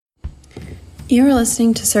You are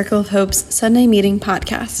listening to Circle of Hope's Sunday Meeting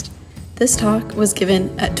podcast. This talk was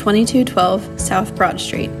given at 2212 South Broad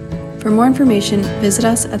Street. For more information, visit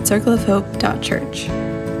us at circleofhope.church.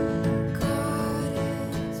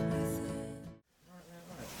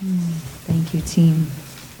 Thank you, team.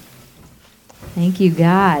 Thank you,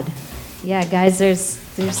 God. Yeah, guys, there's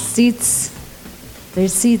seats.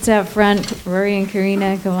 There's seats out front. Rory and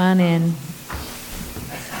Karina, come on in.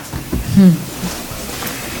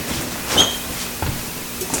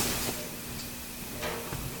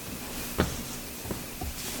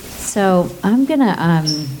 So I'm gonna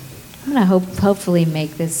hopefully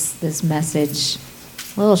make this message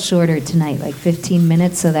a little shorter tonight, like 15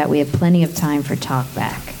 minutes, so that we have plenty of time for talk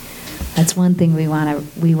back. That's one thing we wanna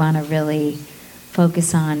really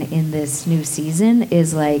focus on in this new season,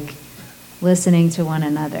 is like listening to one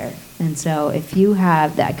another. And so if you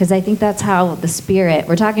have that, because I think that's how the Spirit,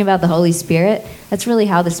 we're talking about the Holy Spirit, that's really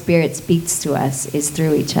how the Spirit speaks to us, is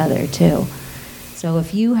through each other too. So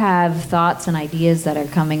if you have thoughts and ideas that are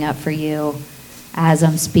coming up for you as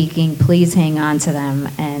I'm speaking, please hang on to them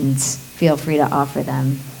and feel free to offer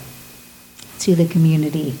them to the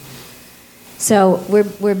community. So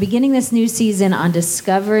we're beginning this new season on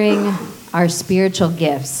discovering our spiritual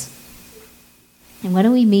gifts. And what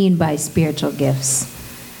do we mean by spiritual gifts?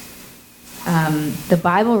 The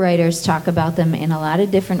Bible writers talk about them in a lot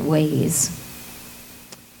of different ways,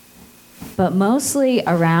 but mostly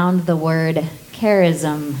around the word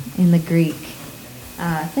charism in the Greek.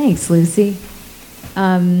 Thanks, Lucy.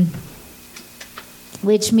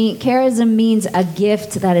 Charism means a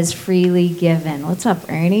gift that is freely given. What's up,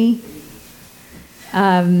 Ernie?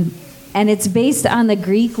 And it's based on the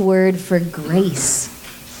Greek word for grace,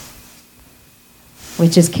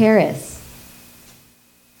 which is charis.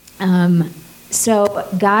 So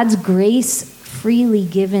God's grace freely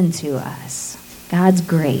given to us. God's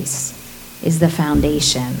grace is the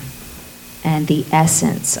foundation and the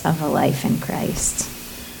essence of a life in Christ.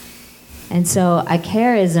 And so a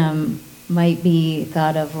charism might be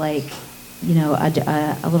thought of like,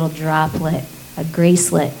 a little droplet, a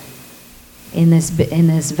gracelet in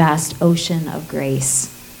this vast ocean of grace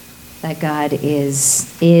that God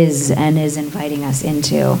is inviting us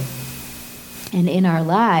into. And in our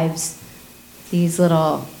lives, these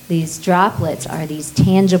droplets are these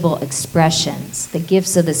tangible expressions. The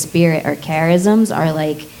gifts of the Spirit, or charisms, are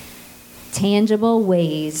like tangible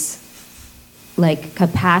ways, like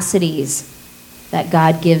capacities that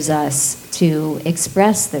God gives us to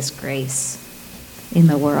express this grace in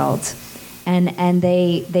the world. And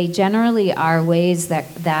they generally are ways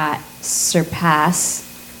that surpass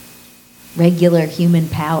regular human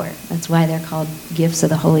power. That's why they're called gifts of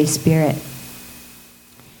the Holy Spirit.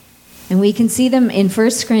 And we can see them in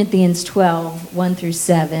 1 Corinthians 12, 1 through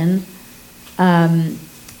 7,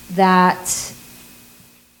 that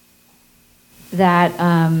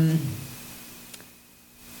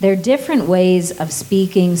there are different ways of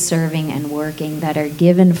speaking, serving, and working that are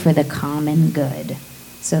given for the common good.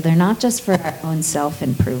 So they're not just for our own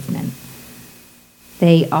self-improvement.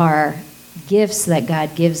 They are gifts that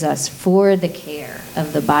God gives us for the care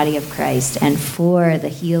of the body of Christ and for the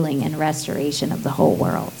healing and restoration of the whole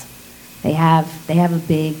world. They have a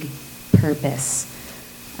big purpose.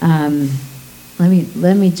 Let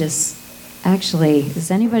me just, actually, does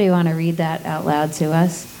anybody want to read that out loud to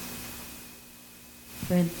us?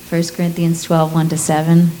 1 Corinthians 12, 1 to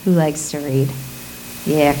 7. Who likes to read?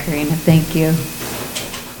 Yeah, Karina, thank you.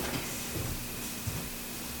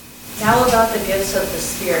 Now about the gifts of the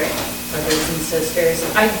Spirit, brothers and sisters.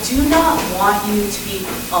 I do not want you to be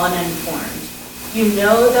uninformed. You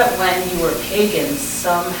know that when you were pagans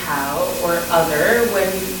somehow or other,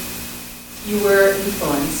 when you were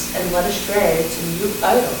influenced and led astray to new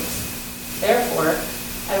idols. Therefore,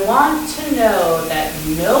 I want to know that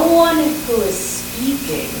no one who is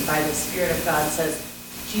speaking by the Spirit of God says,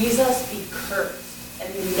 Jesus be cursed.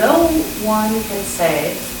 And no one can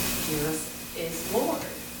say, Jesus is Lord,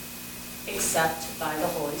 except by the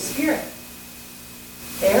Holy Spirit.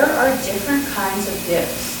 There are different kinds of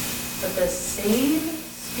gifts, but the same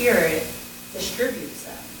Spirit distributes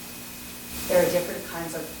them. There are different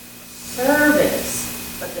kinds of service,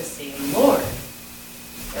 but the same Lord.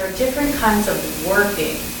 There are different kinds of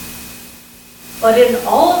working, but in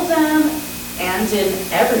all of them and in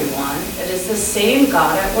everyone, it is the same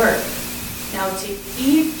God at work. Now to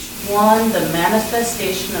each one, the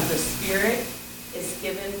manifestation of the Spirit is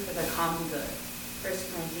given for the common good. 1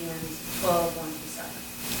 Corinthians 12, 1 through 7.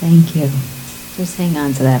 Thank you. Just hang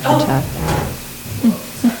on to that for talk.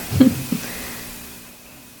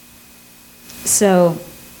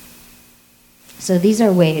 So these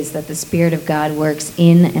are ways that the Spirit of God works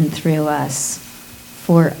in and through us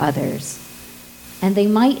for others. And they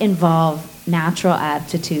might involve natural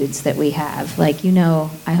aptitudes that we have. Like,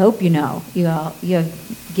 I hope you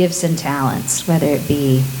have gifts and talents, whether it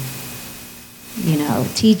be,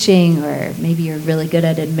 teaching, or maybe you're really good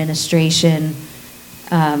at administration.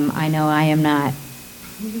 I know I am not.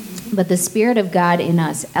 But the Spirit of God in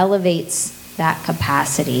us elevates that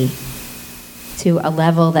capacity to a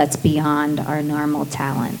level that's beyond our normal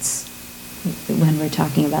talents. When we're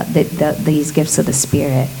talking about these gifts of the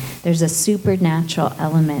Spirit, there's a supernatural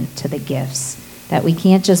element to the gifts that we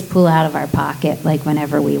can't just pull out of our pocket like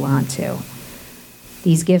whenever we want to.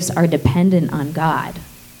 These gifts are dependent on God.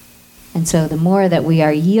 And so the more that we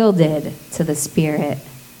are yielded to the Spirit,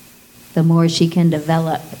 the more she can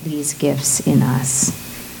develop these gifts in us.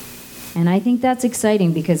 And I think that's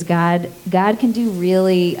exciting because God can do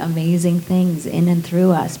really amazing things in and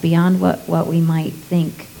through us beyond what we might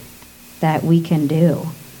think that we can do.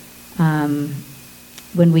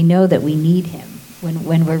 When we know that we need him,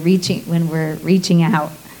 when we're reaching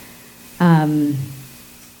out. And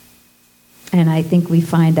I think we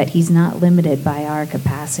find that he's not limited by our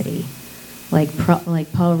capacity. Like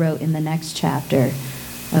Paul wrote in the next chapter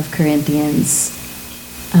of Corinthians.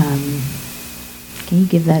 Can you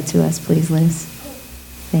give that to us, please, Liz?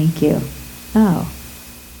 Thank you. Oh,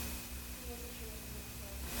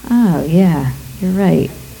 yeah, you're right.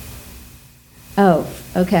 Oh,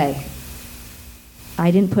 okay. I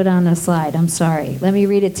didn't put on a slide. I'm sorry. Let me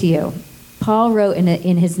read it to you. Paul wrote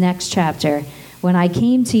in his next chapter, "When I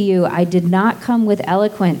came to you, I did not come with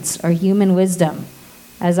eloquence or human wisdom,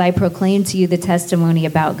 as I proclaimed to you the testimony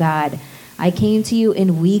about God. I came to you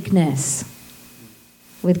in weakness,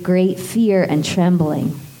 with great fear and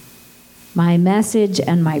trembling. My message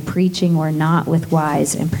and my preaching were not with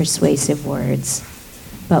wise and persuasive words,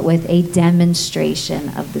 but with a demonstration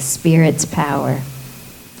of the Spirit's power,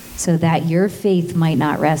 so that your faith might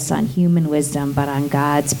not rest on human wisdom, but on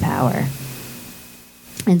God's power."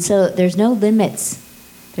 And so there's no limits.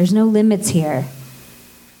 There's no limits here.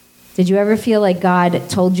 Did you ever feel like God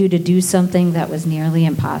told you to do something that was nearly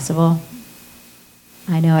impossible?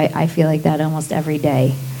 I know I feel like that almost every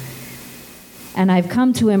day. And I've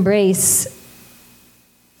come to embrace,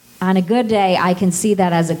 on a good day, I can see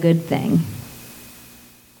that as a good thing,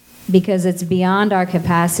 because it's beyond our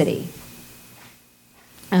capacity.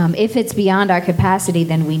 If it's beyond our capacity,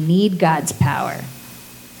 then we need God's power.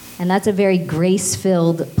 And that's a very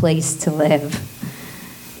grace-filled place to live.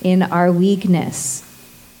 In our weakness,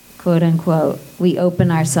 quote unquote, we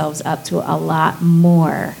open ourselves up to a lot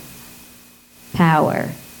more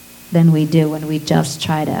power than we do when we just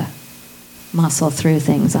try to muscle through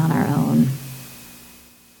things on our own.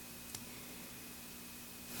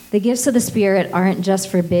 The gifts of the Spirit aren't just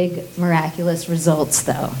for big miraculous results,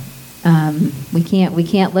 though. We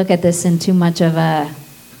can't look at this in too much of a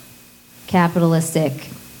capitalistic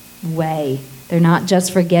way. They're not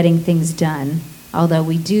just for getting things done, although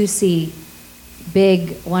we do see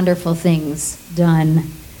big, wonderful things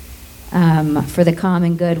done for the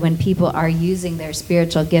common good when people are using their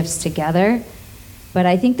spiritual gifts together. But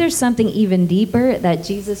I think there's something even deeper that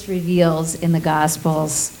Jesus reveals in the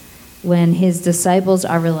Gospels when his disciples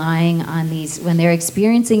are relying on these, when they're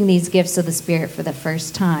experiencing these gifts of the Spirit for the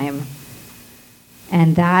first time.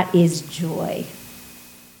 And that is joy.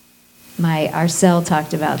 Arcel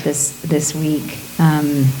talked about this week.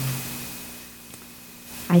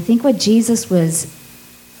 I think what Jesus was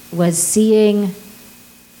seeing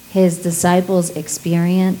his disciples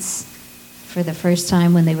experience for the first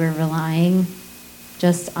time when they were relying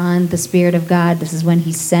just on the Spirit of God. This is when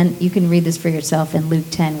he sent, you can read this for yourself in Luke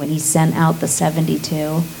 10, when he sent out the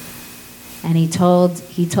 72. And he told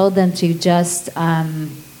them to just,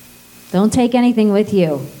 don't take anything with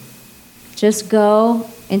you. Just go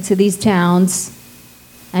into these towns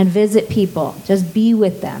and visit people. Just be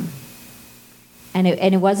with them. And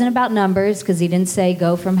it wasn't about numbers, because he didn't say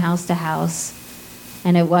go from house to house.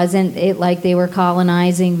 And it wasn't like they were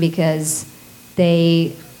colonizing because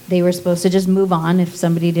they were supposed to just move on if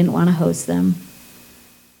somebody didn't want to host them.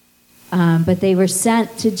 But they were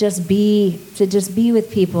sent to just be with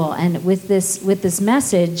people, and with this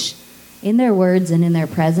message in their words and in their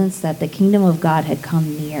presence that the kingdom of God had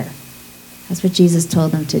come near. That's what Jesus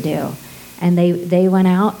told them to do. And they went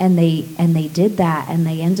out and they did that, and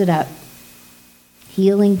they ended up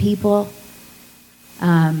healing people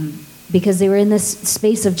because they were in this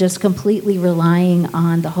space of just completely relying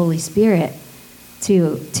on the Holy Spirit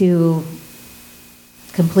to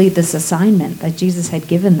complete this assignment that Jesus had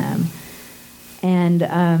given them. And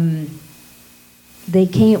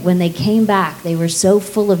when they came back, they were so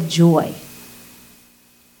full of joy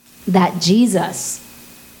that Jesus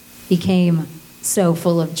became so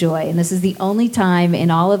full of joy. And this is the only time in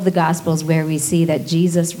all of the Gospels where we see that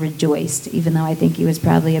Jesus rejoiced, even though I think he was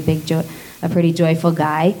probably a pretty joyful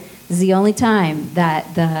guy. This is the only time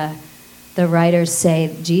that the writers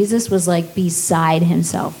say Jesus was like beside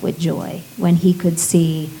himself with joy when he could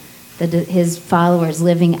see his followers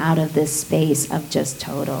living out of this space of just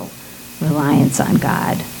total reliance on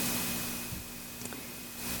God.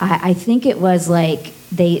 I think it was like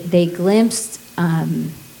they glimpsed, I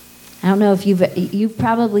don't know if you've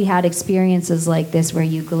probably had experiences like this where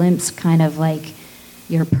you glimpse kind of like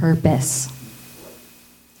your purpose.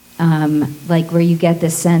 Like where you get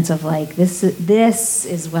this sense of like, this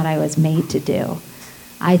is what I was made to do.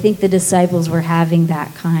 I think the disciples were having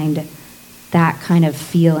that kind of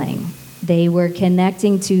feeling. They were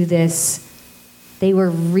connecting to this. They were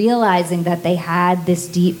realizing that they had this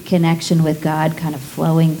deep connection with God kind of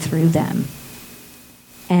flowing through them.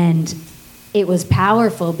 And it was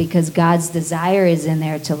powerful because God's desire is in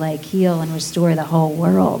there to like heal and restore the whole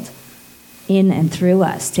world in and through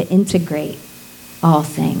us, to integrate all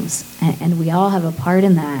things. And we all have a part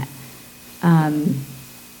in that. And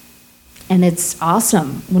it's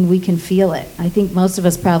awesome when we can feel it. I think most of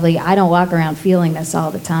us probably, I don't walk around feeling this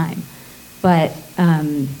all the time, but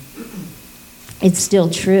it's still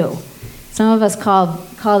true. Some of us call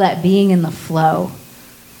that being in the flow.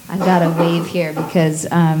 I've got a wave here because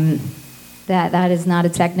that is not a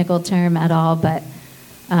technical term at all, but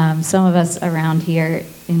some of us around here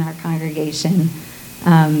in our congregation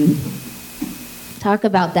talk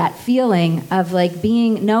about that feeling of like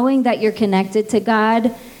knowing that you're connected to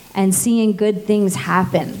God and seeing good things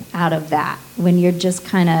happen out of that when you're just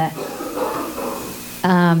kind of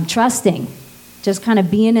trusting, just kind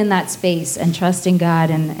of being in that space and trusting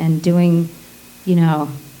God and doing, the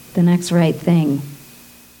next right thing.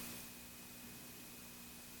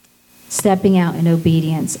 Stepping out in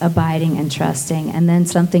obedience, abiding and trusting, and then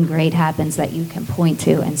something great happens that you can point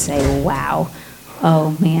to and say, wow,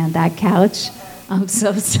 oh man, that couch, I'm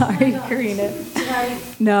so sorry, Karina.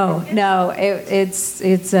 No, it's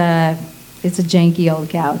a janky old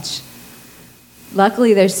couch.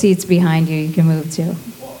 Luckily, there's seats behind you can move to.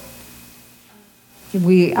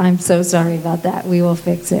 I'm so sorry about that. We will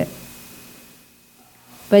fix it.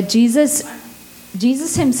 But Jesus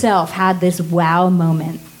himself had this wow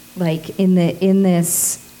moment, like in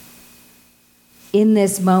this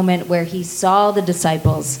moment where he saw the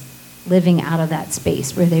disciples living out of that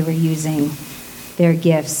space where they were using their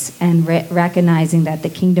gifts and recognizing that the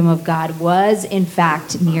kingdom of God was in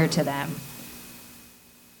fact near to them.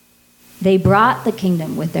 They brought the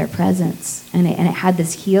kingdom with their presence, and it had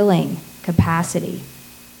this healing capacity.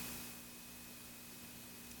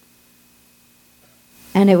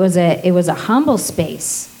 And it was a humble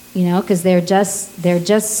space, because they're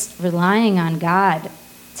just relying on God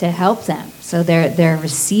to help them. So they're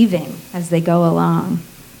receiving as they go along.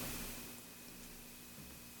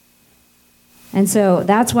 And so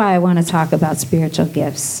that's why I want to talk about spiritual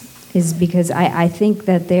gifts, is because I think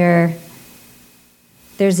that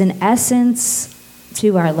there's an essence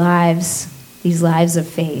to our lives, these lives of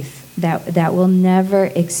faith, that we'll never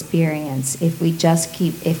experience if we just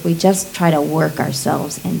try to work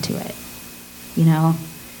ourselves into it.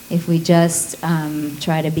 If we just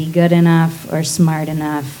try to be good enough or smart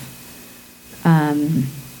enough and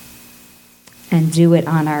do it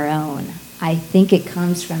on our own. I think it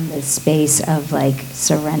comes from this space of like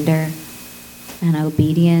surrender and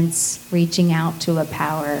obedience, reaching out to a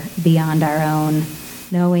power beyond our own,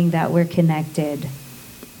 knowing that we're connected,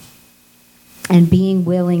 and being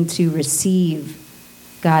willing to receive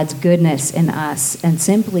God's goodness in us and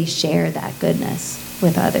simply share that goodness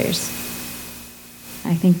with others.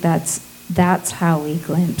 I think that's how we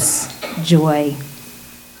glimpse joy.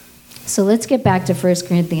 So let's get back to 1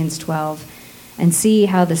 Corinthians 12 and see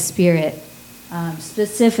how the Spirit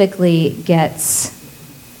specifically gets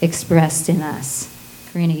expressed in us.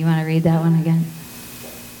 Karina, you want to read that one again?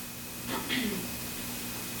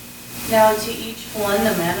 Now to each one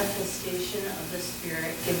the manifestation of the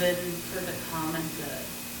Spirit given for the common good.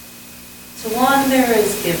 To one there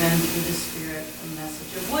is given through the Spirit a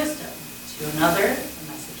message of wisdom, to another a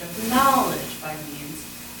message of knowledge by means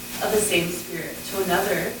of the same Spirit, to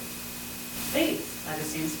another faith by the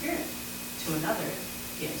same Spirit, to another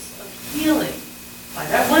gifts of healing by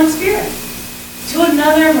that one Spirit, to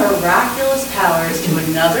another miraculous powers, to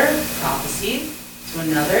another prophecy, to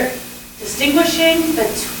another distinguishing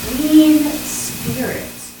between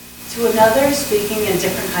spirits, to another speaking in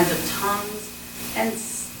different kinds of tongues, and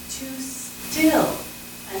to still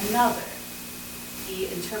another the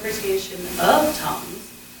interpretation of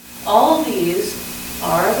tongues. All these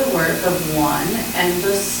are the work of one and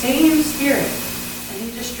the same Spirit, and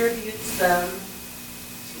he distributes them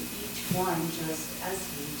to each one just as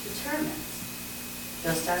he determines.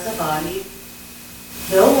 Just as a body,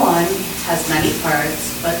 though one has many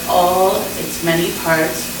parts, but all its many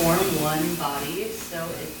parts form one body, so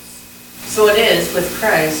it is with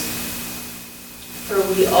Christ. For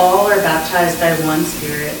we all are baptized by one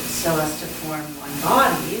Spirit so as to form one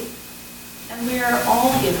body, and we are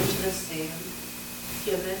all given the same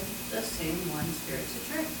one Spirit to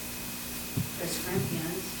drink. 1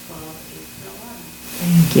 Corinthians 12:8-11.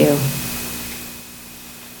 Thank you.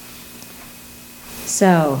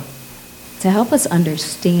 So, to help us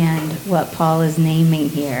understand what Paul is naming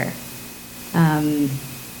here, and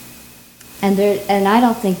I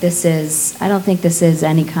don't think this is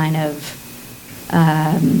any kind of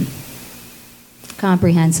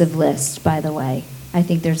comprehensive list, by the way. I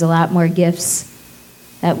think there's a lot more gifts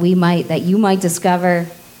that you might discover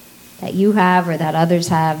that you have or that others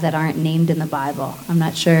have that aren't named in the Bible. I'm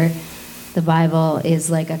not sure the Bible is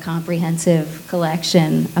like a comprehensive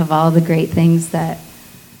collection of all the great things that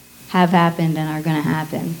have happened and are going to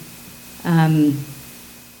happen.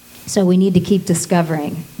 So we need to keep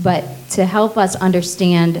discovering. But to help us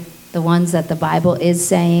understand the ones that the Bible is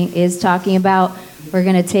talking about, we're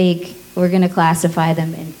going to classify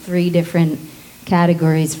them in 3 different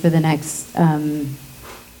categories for the next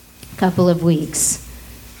couple of weeks.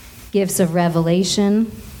 Gifts of revelation,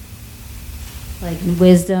 like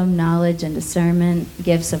wisdom, knowledge, and discernment.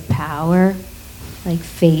 Gifts of power, like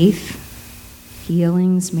faith,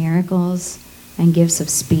 healings, miracles, and gifts of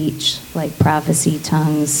speech, like prophecy,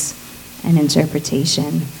 tongues, and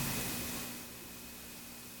interpretation.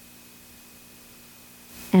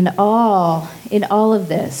 And in all of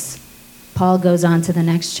this, Paul goes on to the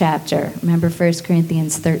next chapter. Remember, 1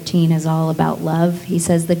 Corinthians 13 is all about love. He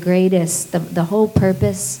says the whole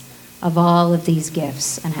purpose of all of these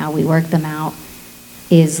gifts and how we work them out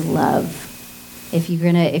is love. If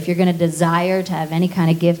you're gonna desire to have any kind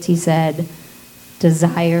of gift, he said,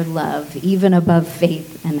 desire love, even above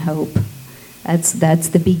faith and hope. That's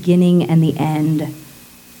the beginning and the end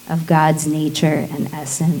of God's nature and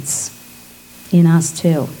essence in us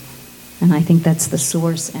too. And I think that's the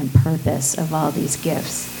source and purpose of all these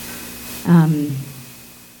gifts.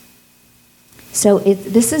 So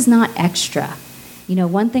this is not extra.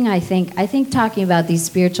 One thing I think talking about these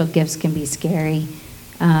spiritual gifts can be scary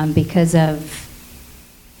because of,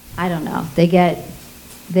 I don't know,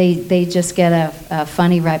 they just get a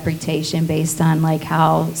funny reputation based on like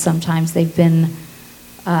how sometimes they've been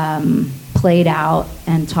played out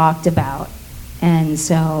and talked about. And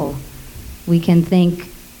so we can think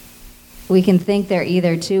they're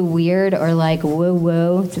either too weird or like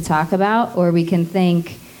woo-woo to talk about, or we can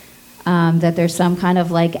think that there's some kind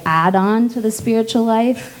of like add-on to the spiritual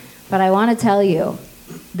life. But I want to tell you,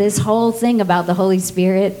 this whole thing about the Holy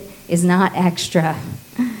Spirit is not extra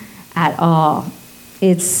at all.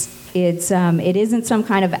 It isn't some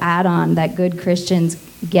kind of add-on that good Christians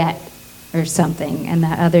get or something and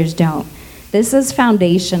that others don't. This is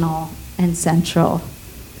foundational and central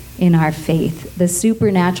in our faith. The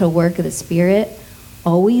supernatural work of the Spirit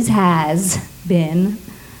always has been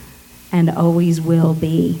and always will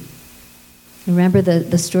be. Remember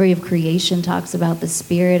the story of creation talks about the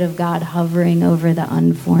Spirit of God hovering over the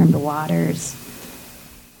unformed waters.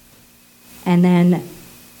 And then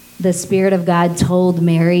the Spirit of God told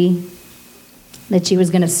Mary that she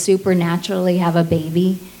was going to supernaturally have a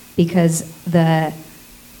baby because the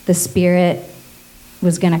Spirit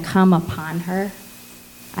was going to come upon her.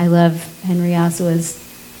 I love Henry Oswald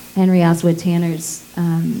Tanner's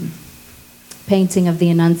painting of the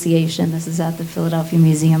Annunciation. This is at the Philadelphia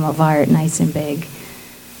Museum of Art, nice and big,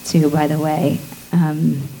 too, by the way,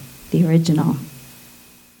 the original.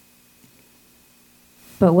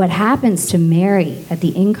 But what happens to Mary at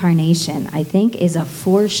the incarnation, I think, is a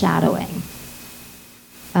foreshadowing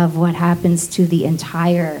of what happens to the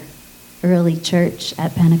entire early church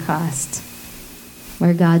at Pentecost,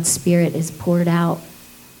 where God's Spirit is poured out.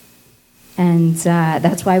 And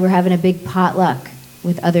that's why we're having a big potluck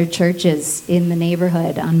with other churches in the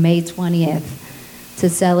neighborhood on May 20th to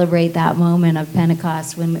celebrate that moment of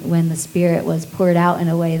Pentecost when the Spirit was poured out in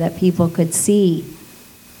a way that people could see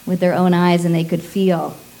with their own eyes and they could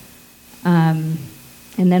feel. And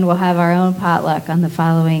then we'll have our own potluck on the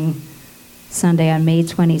following Sunday on May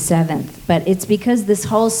 27th. But it's because this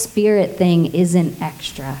whole Spirit thing isn't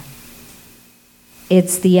extra.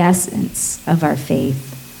 It's the essence of our faith.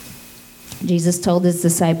 Jesus told his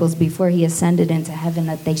disciples before he ascended into heaven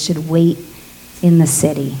that they should wait in the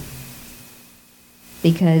city.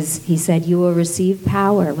 because he said, you will receive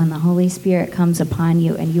power when the Holy Spirit comes upon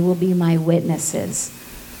you, and you will be my witnesses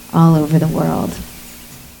all over the world.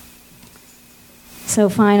 So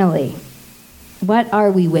finally, what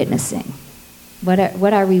are we witnessing? What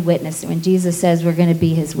are we witnessing? When Jesus says we're going to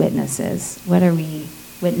be his witnesses, what are we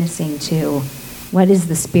witnessing to? What is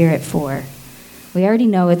the Spirit for? We already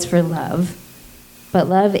know it's for love, but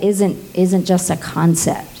love isn't just a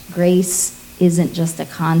concept. Grace isn't just a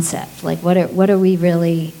concept. Like, what are we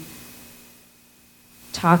really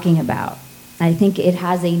talking about? I think it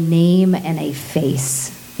has a name and a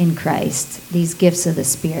face in Christ, these gifts of the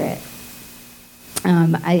Spirit.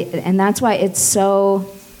 And that's why it's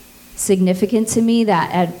so significant to me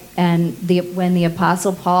that when the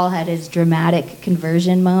Apostle Paul had his dramatic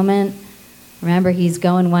conversion moment, remember, he's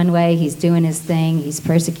going one way, he's doing his thing, he's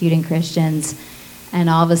persecuting Christians, and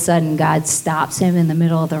all of a sudden God stops him in the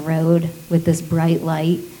middle of the road with this bright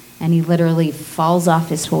light, and he literally falls off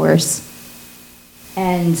his horse.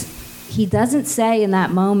 And he doesn't say in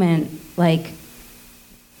that moment, like,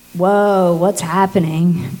 whoa, what's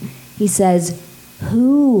happening? He says,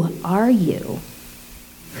 who are you?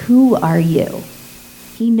 Who are you?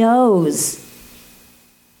 He knows.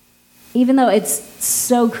 Even though it's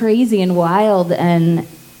so crazy and wild and,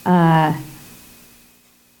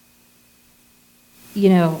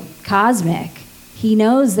 cosmic, he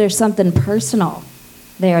knows there's something personal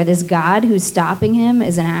there. This God who's stopping him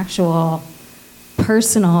is an actual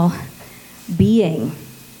personal being.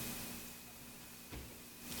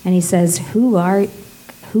 And he says, who are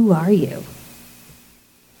you?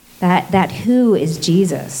 That who is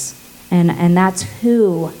Jesus. And that's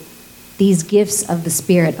who these gifts of the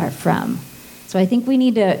Spirit are from. So I think we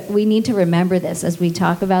need to remember this as we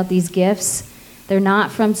talk about these gifts. They're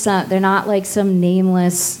not like some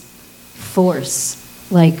nameless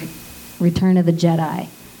force like Return of the Jedi.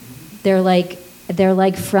 They're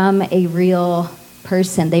like from a real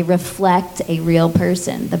person. They reflect a real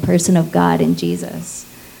person, the person of God in Jesus.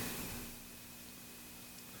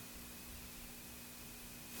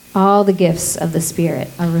 All the gifts of the Spirit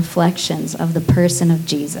are reflections of the person of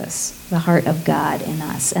Jesus, the heart of God in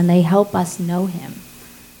us, and they help us know him.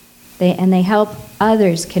 They help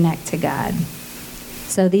others connect to God.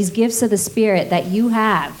 So these gifts of the Spirit that you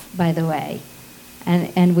have, by the way,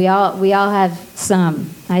 and we all have some,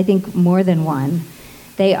 I think more than one,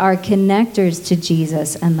 they are connectors to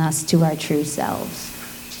Jesus and thus to our true selves.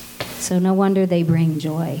 So no wonder they bring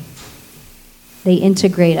joy. They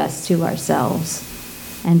integrate us to ourselves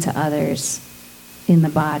and to others in the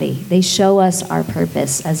body. They show us our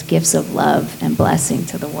purpose as gifts of love and blessing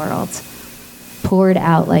to the world, poured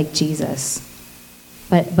out like Jesus,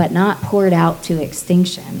 but not poured out to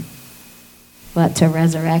extinction, but to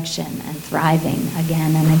resurrection and thriving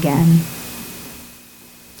again and again.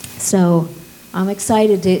 So I'm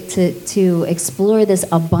excited to explore this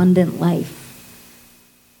abundant life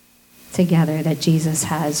together that Jesus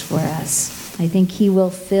has for us. I think he will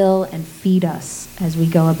fill and feed us as we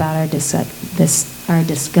go about our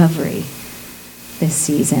discovery this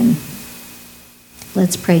season.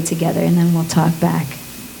 Let's pray together, and then we'll talk back.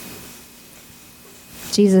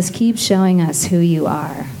 Jesus, keep showing us who you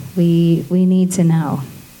are. We need to know.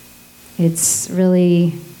 It's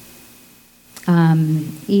really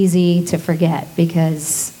easy to forget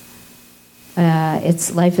because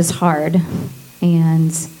life is hard,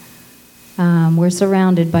 and we're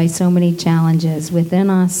surrounded by so many challenges within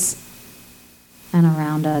us and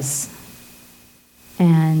around us.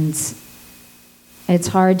 And it's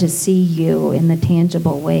hard to see you in the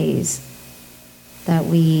tangible ways that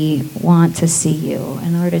we want to see you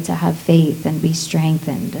in order to have faith and be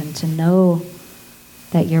strengthened and to know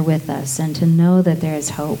that you're with us and to know that there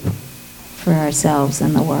is hope for ourselves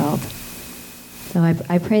and the world. So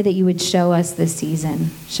I pray that you would show us this season.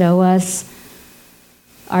 Show us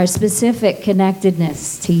our specific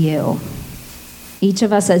connectedness to you, each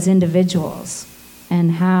of us as individuals,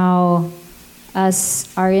 and how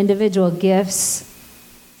our individual gifts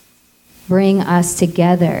bring us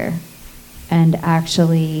together and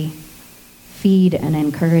actually feed and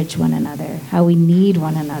encourage one another, how we need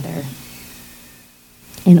one another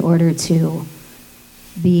in order to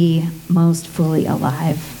be most fully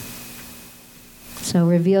alive. So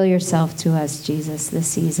reveal yourself to us, Jesus, this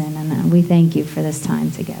season, and we thank you for this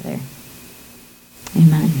time together.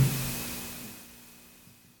 Amen.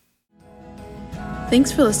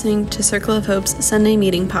 Thanks for listening to Circle of Hope's Sunday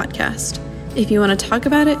Meeting podcast. If you want to talk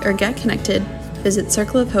about it or get connected, visit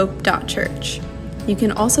circleofhope.church. You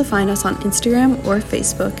can also find us on Instagram or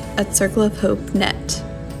Facebook at Circle of Hope Net.